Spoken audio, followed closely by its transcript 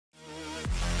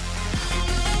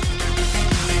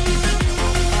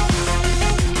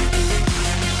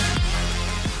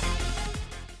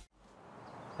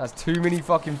That's too many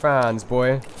fucking fans,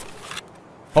 boy.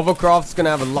 Hovercraft's gonna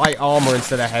have a light armor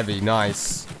instead of heavy.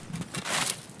 Nice.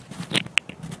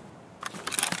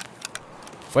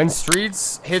 When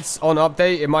Streets hits on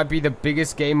update, it might be the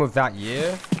biggest game of that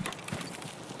year.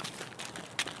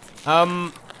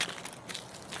 I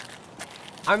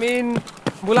mean,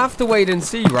 we'll have to wait and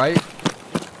see, right?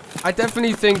 I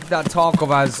definitely think that Tarkov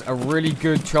has a really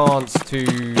good chance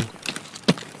to...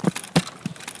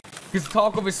 Because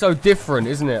Tarkov is so different,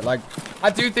 isn't it? Like, I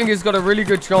do think it's got a really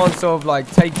good chance of, like,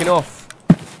 taking off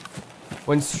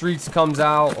when Streets comes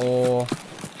out, or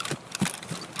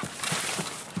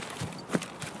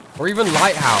even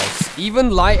Lighthouse.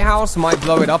 Even Lighthouse might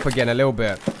blow it up again a little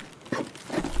bit.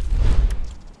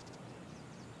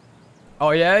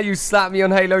 Oh yeah? You slapped me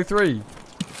on Halo 3. Do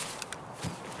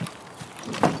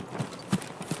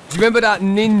you remember that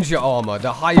ninja armor?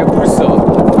 The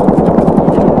Hayabusa?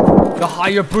 The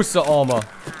Hayabusa armor.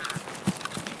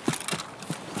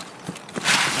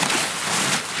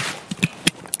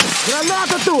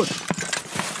 Граната тут!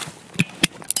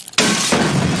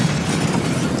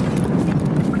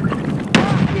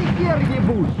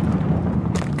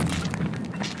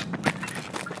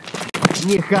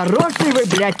 Нехороший вы,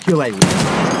 блядь, человек.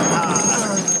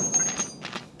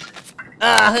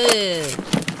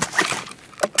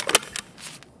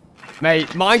 Mate,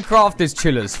 Minecraft is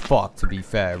chill as fuck, to be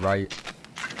fair, right?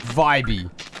 Vibey.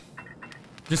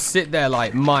 Just sit there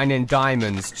like mining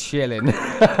diamonds, chilling.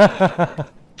 I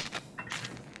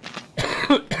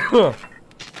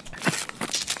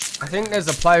think there's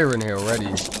a player in here already.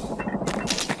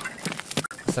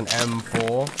 It's an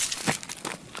M4.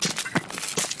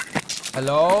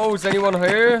 Hello? Is anyone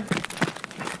here?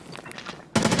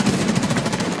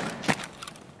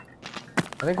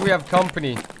 I think we have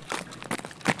company.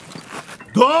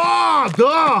 Да,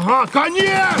 да, ага,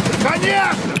 конечно,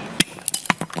 конечно!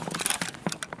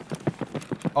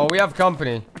 Oh, we have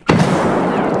company.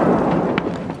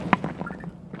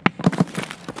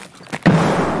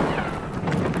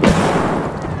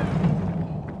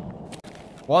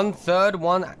 One third,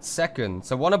 1 second.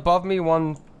 So one above me,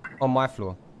 one on my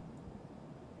floor.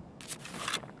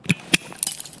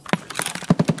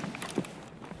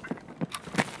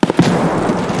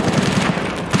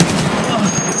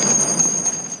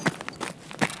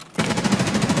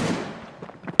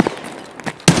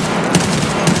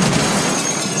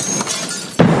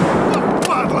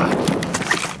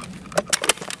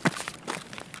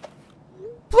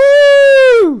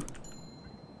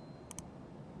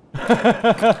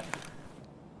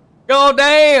 God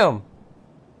damn! Is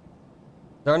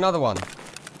there another one?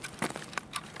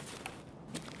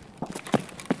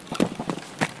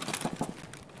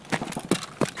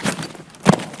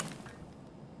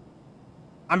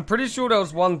 I'm pretty sure there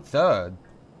was 1/3.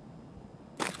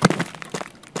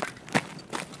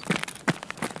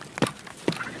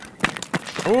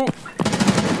 Oh!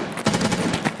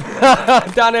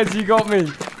 Damn it, you got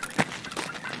me!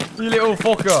 You little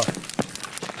fucker!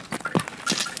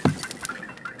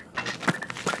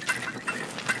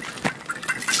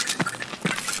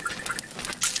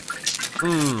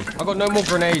 I've got no more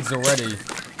grenades already.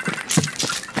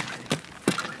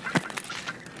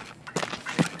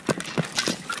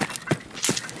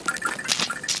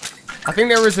 I think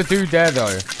there is a dude there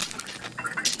though.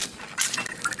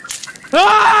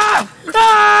 Ah!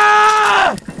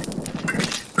 Ah!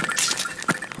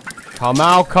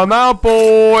 Come out,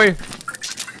 boy!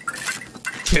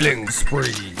 Killing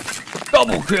spree.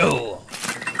 Double kill.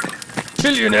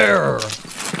 Billionaire.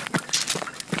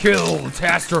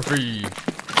 Kill-tastrophe.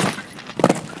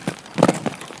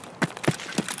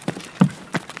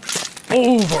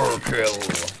 Overkill.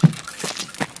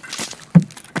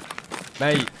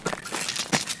 Mate.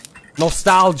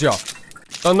 Nostalgia.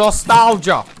 The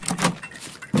nostalgia.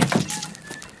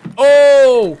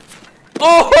 Oh!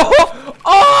 Oh!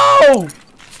 Oh!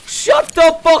 Shut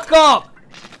the fuck up!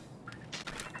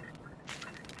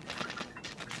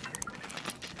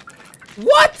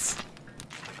 What?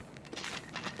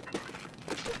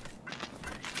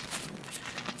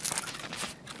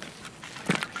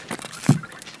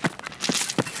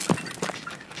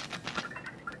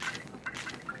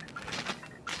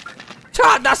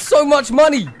 Chat, that's so much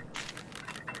money.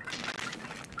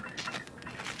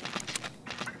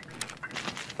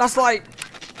 That's like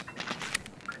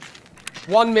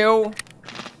 1 mil,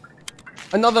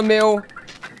 another mil.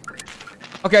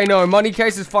 Okay, no, money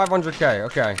case is 500k.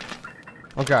 Okay.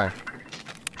 Okay.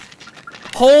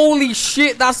 Holy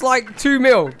shit, that's like 2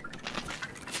 mil.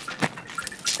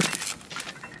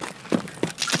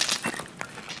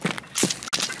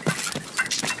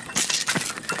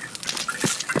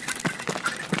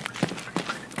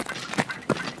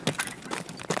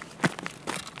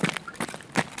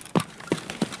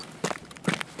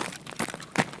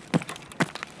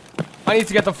 I need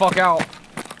to get the fuck out.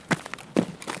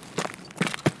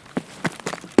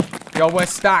 Yo, we're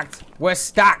stacked. We're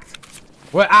stacked.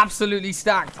 We're absolutely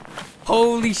stacked.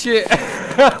 Holy shit.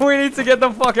 We need to get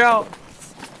the fuck out.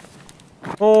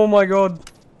 Oh my god.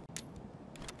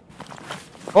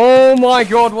 Oh my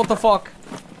god, what the fuck?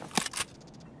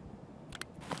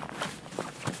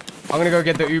 I'm gonna go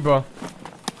get the Uber.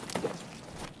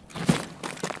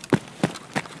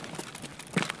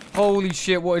 Holy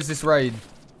shit, what is this raid?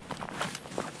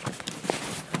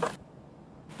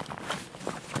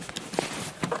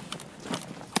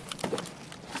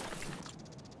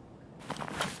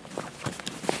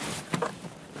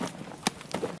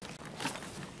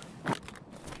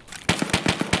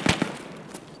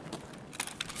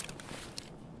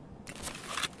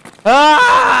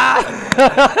 Ah!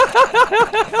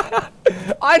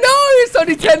 I know, it's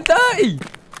only 10:30.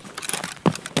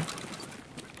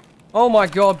 Oh my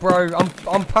god, bro,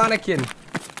 I'm panicking.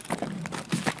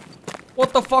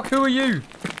 What the fuck? Who are you?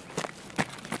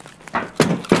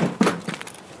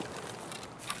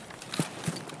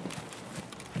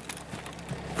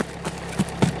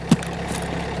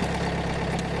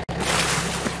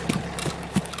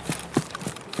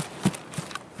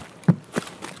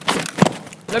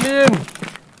 Let me in.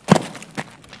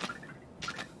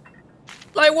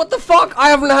 Like, what the fuck? I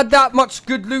haven't had that much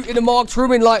good loot in a marked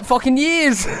room in like fucking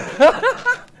years.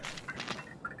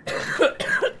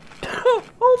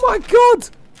 Oh my god.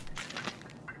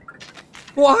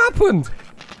 What happened?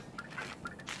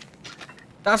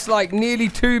 That's like nearly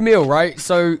 2 mil, right?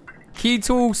 So, key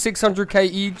tool 600k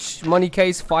each, money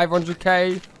case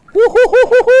 500k.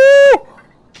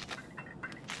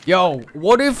 Yo,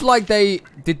 what if like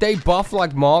did they buff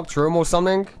like marked room or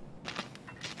something?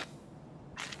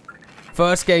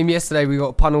 First game yesterday, we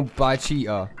got punneled by a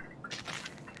cheater.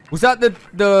 Was that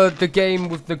the game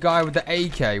with the guy with the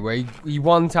AK where he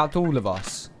one-tapped all of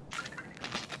us?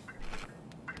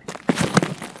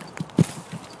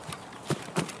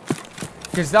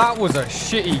 Because that was a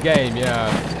shitty game, yeah.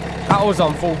 That was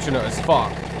unfortunate as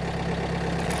fuck.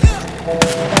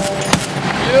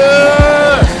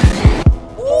 Yeah!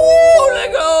 Ooh,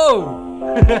 let go!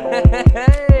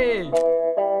 Hey!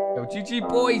 Yo, GG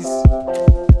boys!